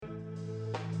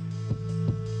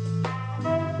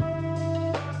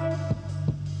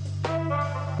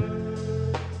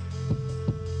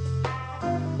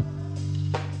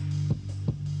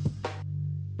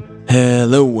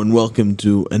Hello and welcome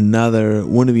to another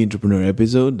Wannabe Entrepreneur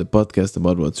episode, the podcast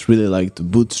about what's really like to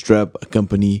bootstrap a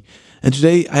company. And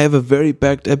today I have a very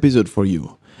packed episode for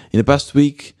you. In the past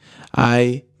week,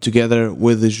 I, together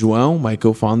with João, my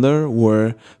co-founder,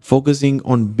 were focusing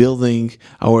on building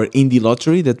our indie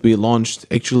lottery that we launched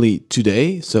actually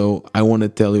today. So I want to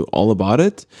tell you all about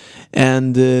it.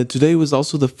 And today was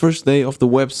also the first day of the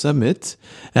Web Summit.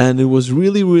 And it was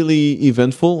really, really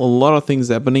eventful. A lot of things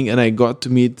happening. And I got to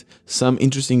meet some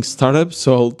interesting startups.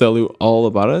 So I'll tell you all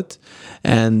about it.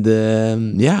 And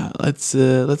let's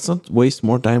not waste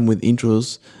more time with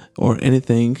intros or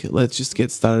anything. Let's just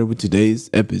get started with today's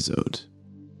episode.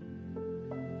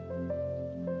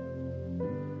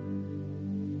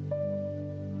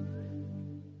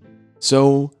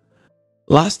 So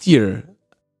last year,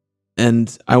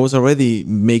 and I was already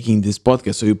making this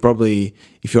podcast, so you probably,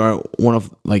 if you are one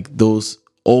of like those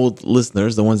old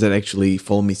listeners, the ones that actually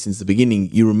follow me since the beginning,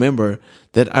 you remember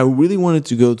that I really wanted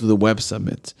to go to the Web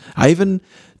Summit. I even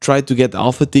tried to get the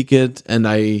alpha ticket and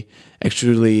I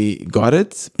actually got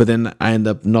it, but then I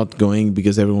ended up not going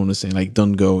because everyone was saying like,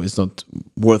 don't go, it's not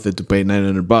worth it to pay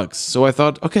 $900. So I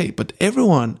thought, okay, but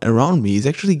everyone around me is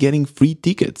actually getting free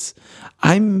tickets.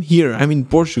 I'm here, I'm in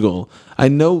Portugal. I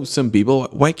know some people,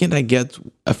 why can't I get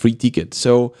a free ticket?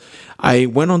 So I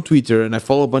went on Twitter and I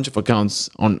follow a bunch of accounts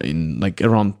in like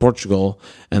around Portugal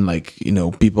and like,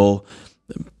 people,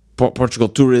 Portugal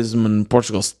tourism and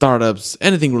Portugal startups,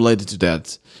 anything related to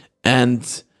that.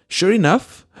 And sure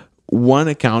enough, one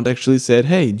account actually said,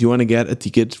 hey, do you want to get a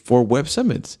ticket for Web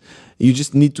Summit? You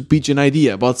just need to pitch an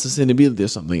idea about sustainability or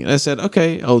something. And I said,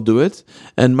 okay, I'll do it.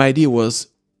 And my idea was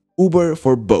Uber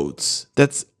for boats.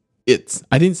 That's it.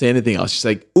 I didn't say anything else. Just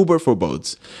like Uber for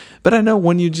boats. But I know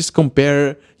when you just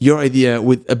compare your idea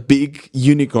with a big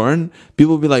unicorn,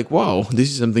 people will be like, wow, this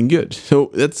is something good.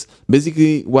 So that's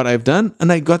basically what I've done. And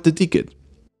I got the ticket.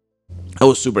 I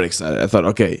was super excited. I thought,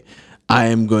 okay, I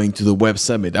am going to the Web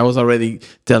Summit. I was already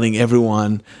telling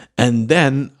everyone. And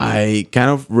then I kind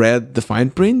of read the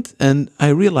fine print and I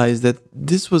realized that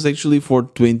this was actually for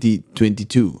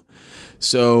 2022.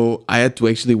 So I had to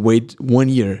actually wait 1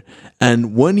 year.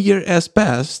 And 1 year has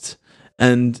passed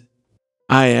and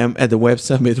I am at the Web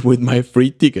Summit with my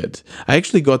free ticket. I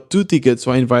actually got 2 tickets,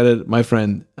 so I invited my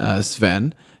friend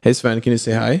Sven. Hey Sven, can you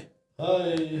say hi?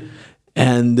 Hi.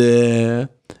 And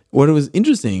what was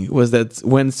interesting was that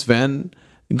when Sven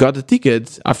got the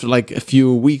ticket, after like a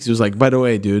few weeks, he was like, by the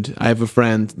way, dude, I have a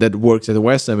friend that works at the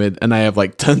Web Summit and I have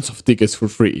like tons of tickets for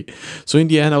free. So in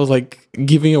the end, I was like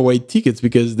giving away tickets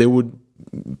because they would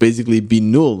basically be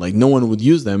null, like no one would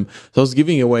use them. So I was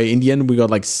giving away. In the end, we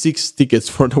got like 6 tickets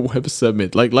for the Web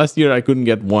Summit. Like last year, I couldn't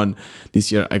get 1.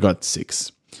 This year, I got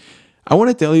 6. I want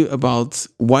to tell you about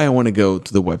why I want to go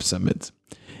to the Web Summit.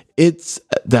 It's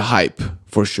the hype,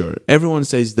 for sure. Everyone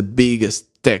says the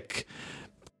biggest tech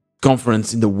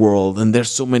conference in the world, and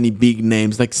there's so many big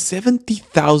names. Like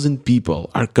 70,000 people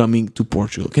are coming to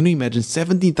Portugal. Can you imagine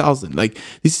 70,000? Like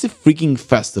this is a freaking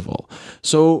festival.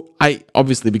 So I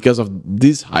obviously, because of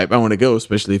this hype, I want to go,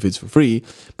 especially if it's for free.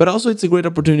 But also it's a great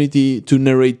opportunity to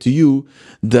narrate to you,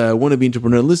 the Wannabe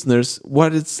Entrepreneur listeners,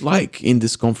 what it's like in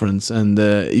this conference. And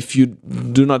if you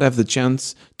do not have the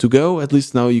chance to go, at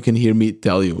least now you can hear me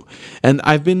tell you. And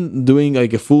I've been doing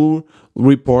like a full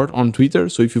report on Twitter.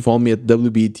 So if you follow me at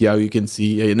WBTIO, you can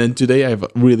see. And then today I have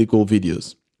really cool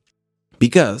videos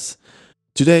because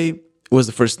today was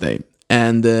the first day.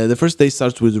 And the first day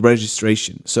starts with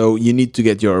registration. So you need to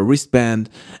get your wristband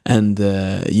and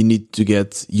you need to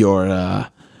get your,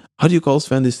 how do you call,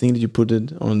 Sven, this thing that you put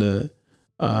it on the,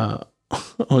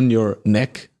 on your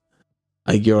neck?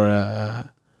 Like your,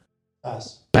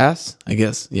 pass, I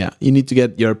guess. Yeah, you need to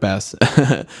get your pass.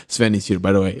 Sven is here,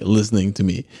 by the way, listening to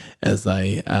me as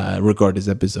I record this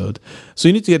episode. So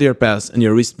you need to get your pass and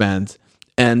your wristband,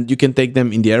 and you can take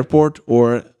them in the airport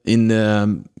or in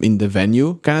the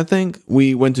venue kind of thing.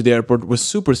 We went to the airport. It was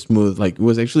super smooth. Like it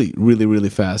was actually really, really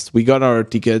fast. We got our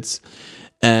tickets,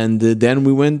 and then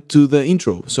we went to the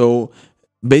intro. So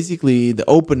basically, the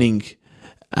opening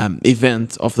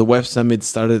event of the Web Summit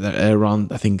started at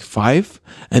around, I think, 5,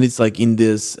 and it's like in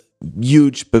this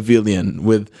huge pavilion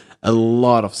with a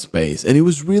lot of space, and it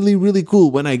was really, really cool.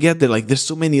 When I get there, like there's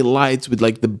so many lights with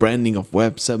like the branding of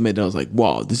Web Summit, and I was like,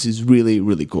 wow, this is really,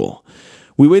 really cool.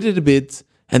 We waited a bit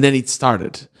and then it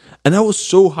started, and I was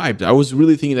so hyped. I was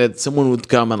really thinking that someone would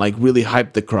come and like really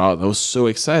hype the crowd. I was so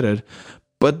excited,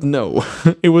 but no,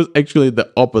 it was actually the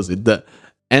opposite. The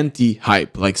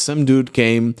anti-hype. Like some dude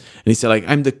came and he said like,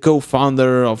 I'm the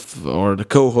co-founder of, or the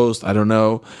co-host, I don't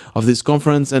know, of this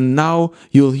conference, and now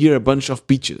you'll hear a bunch of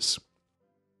pitches.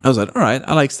 I was like, all right,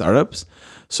 I like startups.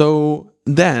 So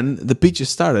then the pitches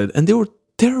started, and they were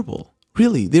terrible.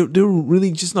 Really, they were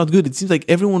really just not good. It seems like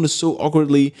everyone was so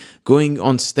awkwardly going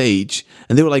on stage,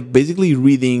 and they were like basically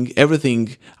reading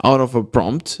everything out of a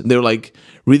prompt. They were like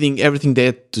reading everything they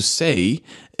had to say.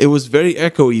 It was very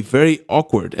echoey, very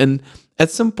awkward, and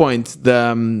at some point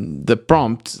the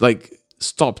prompt like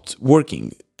stopped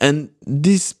working. And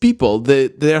these people,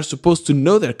 they are supposed to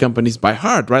know their companies by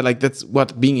heart, right? Like that's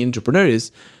what being an entrepreneur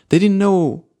is. They didn't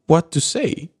know what to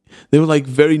say. They were like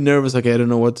very nervous. Like, I don't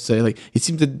know what to say. Like, it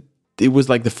seemed that it was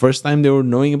like the first time they were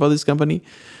knowing about this company.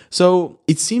 So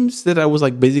it seems that I was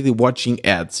like basically watching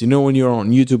ads. You know, when you're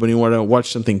on YouTube and you want to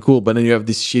watch something cool, but then you have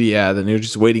this shitty ad and you're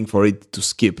just waiting for it to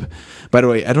skip. By the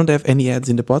way, I don't have any ads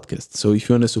in the podcast. So if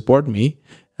you want to support me,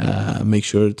 make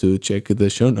sure to check the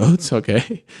show notes.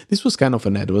 Okay. This was kind of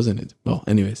an ad, wasn't it? Well,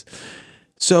 anyways.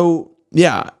 So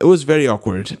yeah, it was very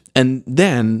awkward. And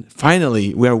then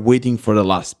finally, we are waiting for the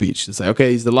last speech. It's like,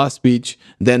 okay, it's the last speech.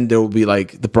 Then there will be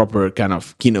like the proper kind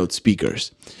of keynote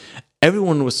speakers.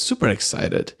 Everyone was super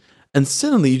excited. And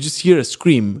suddenly you just hear a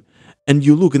scream and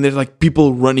you look and there's like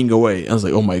people running away. I was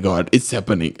like, oh my God, it's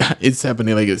happening. It's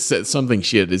happening. Like something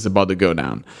shit is about to go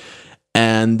down.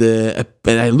 And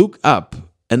I look up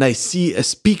and I see a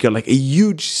speaker, like a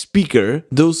huge speaker,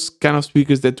 those kind of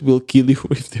speakers that will kill you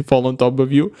if they fall on top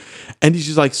of you. And he's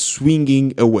just like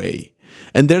swinging away.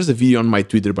 And there's a video on my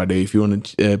Twitter, by the way, if you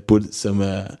want to put some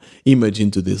image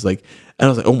into this. Like, and I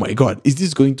was like, oh my God, is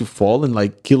this going to fall and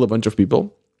like kill a bunch of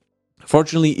people?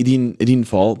 Fortunately, it didn't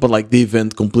fall, but like the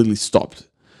event completely stopped.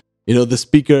 You know, the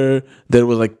speaker that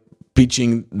was like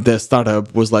pitching the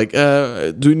startup was like,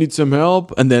 do you need some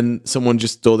help? And then someone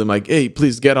just told him like, hey,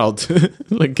 please get out.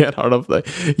 Like, get out of that.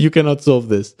 You cannot solve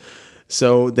this.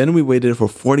 So then we waited for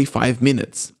 45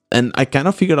 minutes. And I kind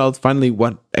of figured out finally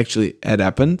what actually had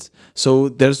happened. So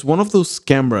there's one of those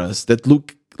cameras that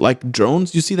look like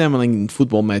drones. You see them like in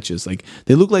football matches. Like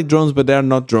they look like drones, but they're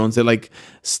not drones. They like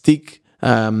stick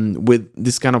with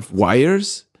this kind of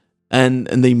wires. And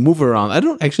they move around. I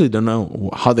don't know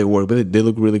how they work, but they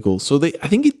look really cool. So I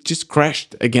think it just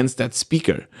crashed against that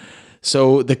speaker.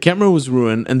 So the camera was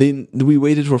ruined, and then we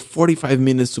waited for 45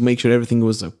 minutes to make sure everything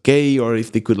was okay, or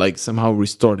if they could like somehow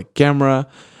restore the camera.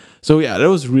 So yeah, that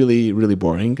was really, really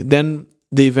boring. Then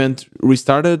the event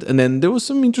restarted, and then there was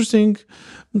some interesting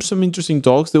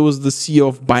talks. There was the CEO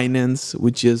of Binance,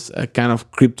 which is a kind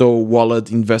of crypto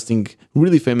wallet investing,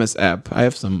 really famous app. I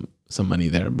have some money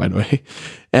there, by the way.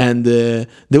 And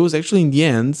there was actually, in the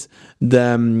end,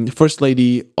 the first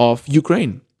lady of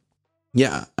Ukraine.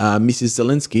 Yeah, Mrs.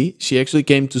 Zelensky. She actually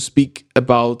came to speak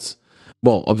about,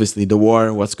 well, obviously the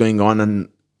war, what's going on. And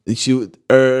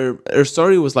her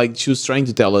story was like, she was trying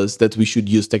to tell us that we should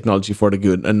use technology for the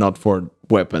good and not for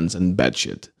weapons and bad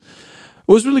shit.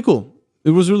 It was really cool.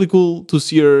 It was really cool to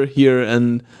see her here,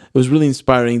 and it was really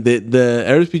inspiring.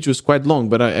 Her speech was quite long,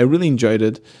 but I really enjoyed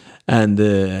it. And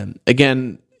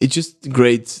again, it's just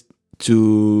great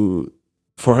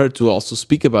for her to also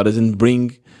speak about it and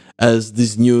bring us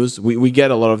this news. We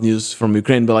get a lot of news from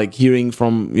Ukraine, but like hearing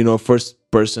from, you know, first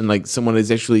person, like someone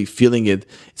is actually feeling it,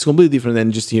 it's completely different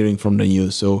than just hearing from the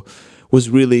news. So it was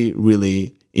really,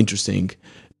 really interesting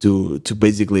to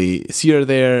basically see her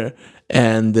there.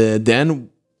 And then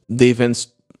the events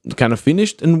kind of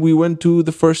finished, and we went to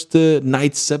the first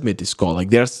night summit, is called. Like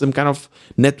there's some kind of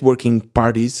networking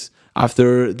parties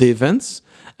after the events,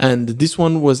 and this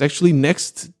one was actually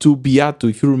next to Beato.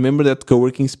 If you remember that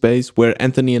co-working space where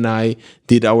Anthony and I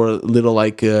did our little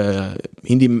like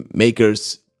indie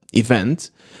makers event,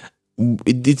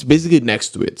 it's basically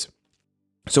next to it.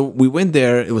 So we went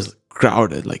there. It was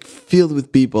crowded, like filled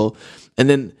with people, and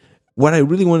then what I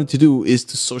really wanted to do is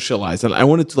to socialize, and I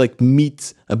wanted to like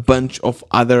meet a bunch of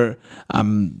other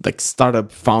like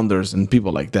startup founders and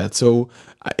people like that. So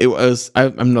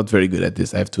I'm not very good at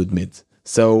this, I have to admit.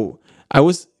 So I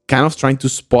was kind of trying to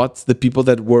spot the people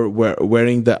that were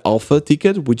wearing the alpha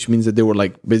ticket, which means that they were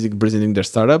like basically presenting their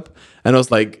startup, and I was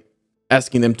like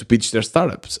asking them to pitch their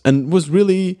startups, and it was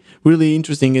really, really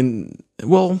interesting. And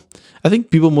well, I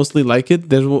think people mostly like it.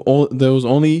 There was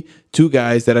only two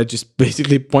guys that I just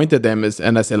basically pointed them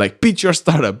and I said like, pitch your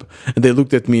startup, and they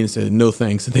looked at me and said no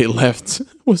thanks, and they left. It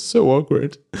was so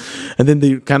awkward. And then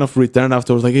they kind of returned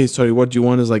afterwards like, hey, sorry, what do you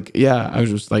want? I was like, yeah, I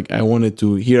was just like, I wanted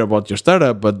to hear about your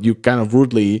startup, but you kind of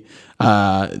rudely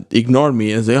ignored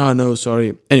me and say, oh no,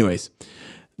 sorry. Anyways,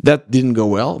 that didn't go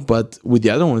well, but with the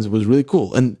other ones it was really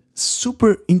cool. And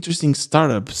super interesting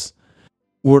startups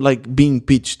were like being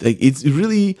pitched. Like it's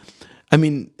really, I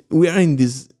mean, we are in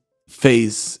this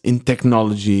phase in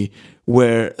technology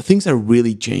where things are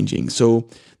really changing. So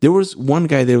there was one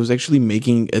guy that was actually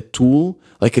making a tool,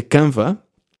 like a Canva,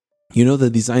 you know, the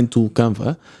design tool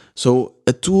Canva. So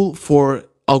a tool for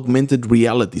augmented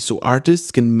reality. So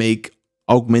artists can make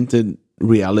augmented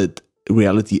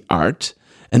reality art,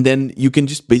 and then you can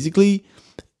just basically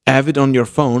have it on your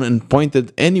phone and point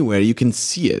it anywhere. You can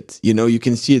see it. You know, you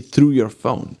can see it through your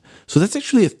phone. So that's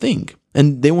actually a thing.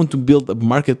 And they want to build a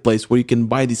marketplace where you can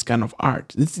buy this kind of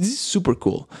art. This is super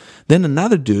cool. Then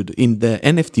another dude in the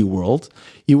NFT world,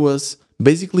 he was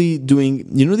basically doing,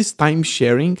 you know, this time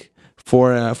sharing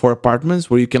for apartments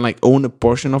where you can like own a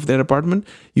portion of that apartment.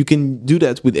 You can do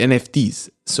that with NFTs.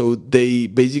 So they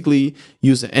basically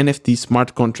use an NFT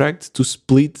smart contract to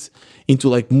split into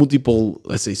like multiple,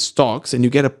 let's say, stocks, and you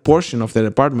get a portion of that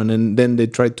apartment, and then they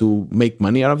try to make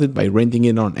money out of it by renting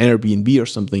it on Airbnb or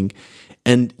something,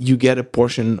 and you get a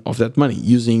portion of that money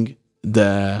using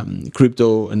the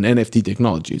crypto and NFT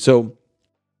technology. So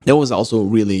that was also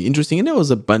really interesting, and there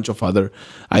was a bunch of other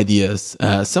ideas.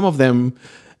 Some of them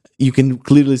you can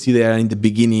clearly see they are in the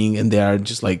beginning, and they are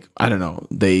just like, I don't know,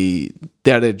 they're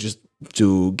there just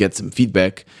to get some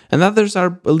feedback, and others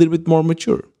are a little bit more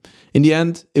mature. In the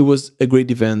end, it was a great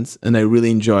event, and I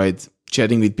really enjoyed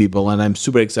chatting with people, and I'm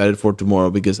super excited for tomorrow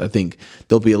because I think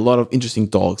there'll be a lot of interesting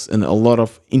talks and a lot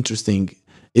of interesting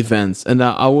events, and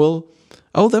I will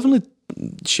definitely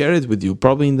share it with you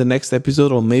probably in the next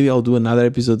episode, or maybe I'll do another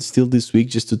episode still this week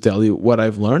just to tell you what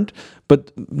I've learned.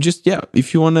 But just, yeah,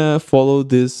 if you want to follow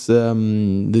this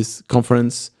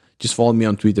conference, just follow me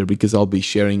on Twitter because I'll be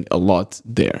sharing a lot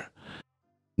there.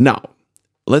 Now,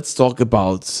 let's talk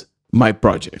about my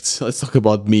projects. Let's talk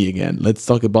about me again. Let's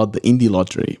talk about the Indie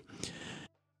Lottery.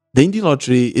 The Indie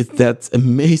Lottery is that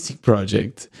amazing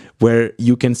project where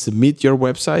you can submit your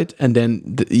website, and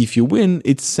then if you win,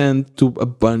 it's sent to a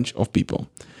bunch of people.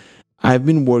 I've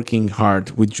been working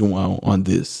hard with João on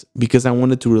this because I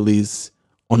wanted to release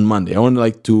on Monday. I wanted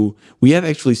like to. We had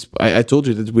actually. I told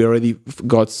you that we already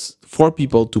got 4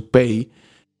 people to pay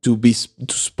to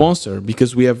sponsor,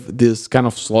 because we have this kind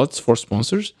of slots for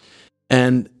sponsors,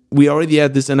 and we already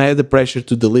had this, and I had the pressure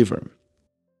to deliver.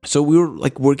 So we were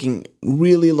like working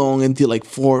really long until like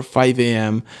 4 or 5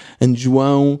 a.m. And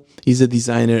João is a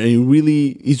designer, and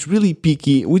he's really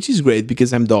picky, which is great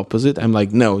because I'm the opposite. I'm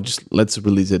like, no, just let's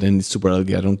release it, and it's super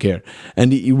ugly, I don't care.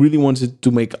 And he really wanted to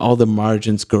make all the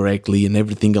margins correctly and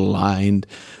everything aligned.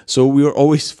 So we were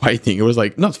always fighting. It was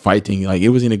like, not fighting, like it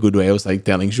was in a good way. I was like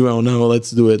telling João, no, let's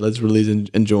do it, let's release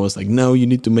it. And João was like, no, you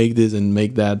need to make this and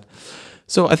make that.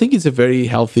 So I think it's a very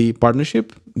healthy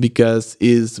partnership because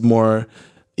it's more,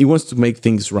 he wants to make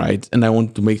things right, and I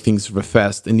want to make things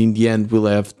fast. And in the end, we'll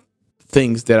have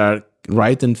things that are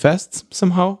right and fast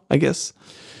somehow, I guess.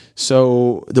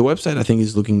 So the website, I think,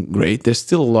 is looking great. There's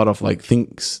still a lot of like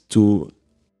things to,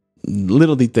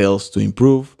 little details to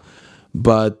improve,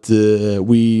 but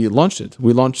we launched it.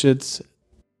 We launched it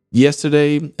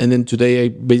yesterday, and then today I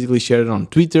basically shared it on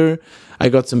Twitter. I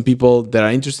got some people that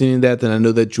are interested in that, and I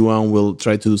know that João will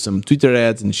try to do some Twitter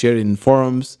ads and share it in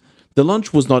forums. The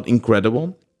launch was not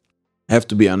incredible, I have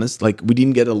to be honest. Like, we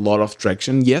didn't get a lot of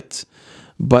traction yet,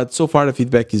 but so far the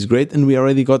feedback is great, and we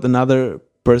already got another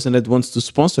person that wants to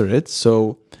sponsor it.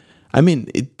 So, I mean,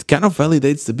 it kind of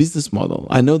validates the business model.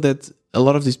 I know that a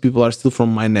lot of these people are still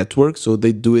from my network, so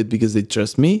they do it because they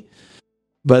trust me.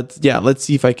 But yeah, let's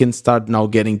see if I can start now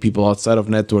getting people outside of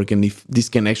network, and if this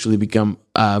can actually become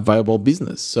a viable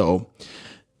business. So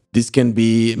this can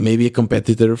be maybe a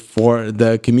competitor for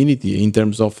the community in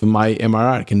terms of my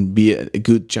MRR, can be a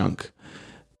good chunk.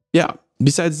 Yeah.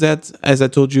 Besides that, as I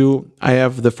told you, I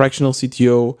have the fractional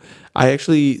CTO. I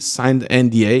actually signed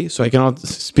NDA, so I cannot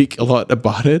speak a lot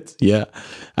about it. Yeah,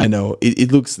 I know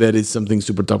it looks that it's something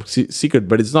super top secret,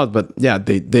 but it's not. But yeah,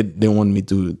 they want me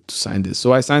to sign this,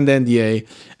 so I signed the NDA,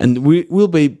 and we will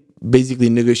be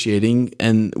basically negotiating,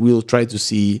 and we'll try to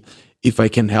see if I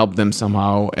can help them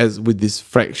somehow as with this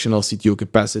fractional CTO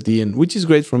capacity, and which is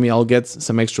great for me. I'll get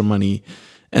some extra money,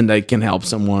 and I can help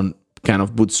someone kind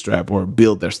of bootstrap or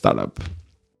build their startup.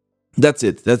 That's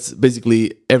it. That's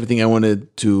basically everything I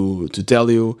wanted to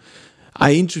tell you.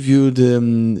 I interviewed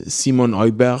Simon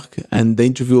Oiberg, and the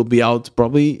interview will be out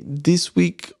probably this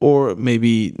week or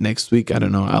maybe next week. I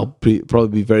don't know. I'll probably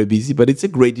be very busy, but it's a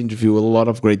great interview with a lot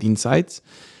of great insights.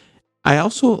 I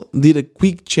also did a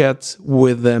quick chat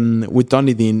with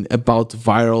Tony Dean about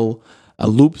viral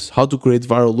loops, how to create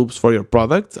viral loops for your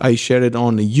product. I shared it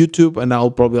on YouTube, and I'll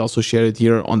probably also share it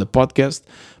here on the podcast.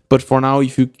 But for now,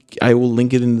 I will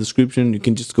link it in the description. You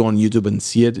can just go on YouTube and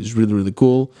see it. It's really, really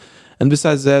cool. And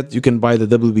besides that, you can buy the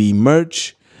WBE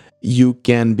merch. You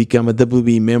can become a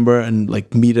WBE member and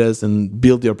like meet us and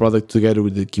build your product together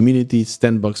with the community. It's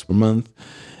 $10 per month.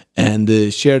 And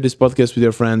share this podcast with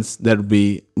your friends. That would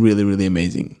be really, really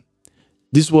amazing.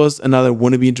 This was another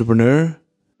Wannabe Entrepreneur.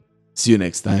 See you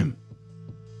next time.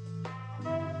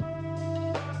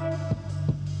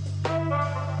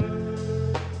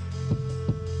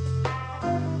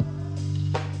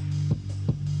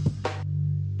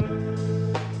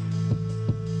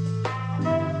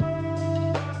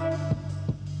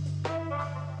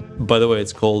 By the way,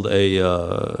 it's called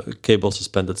a cable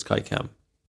suspended Skycam.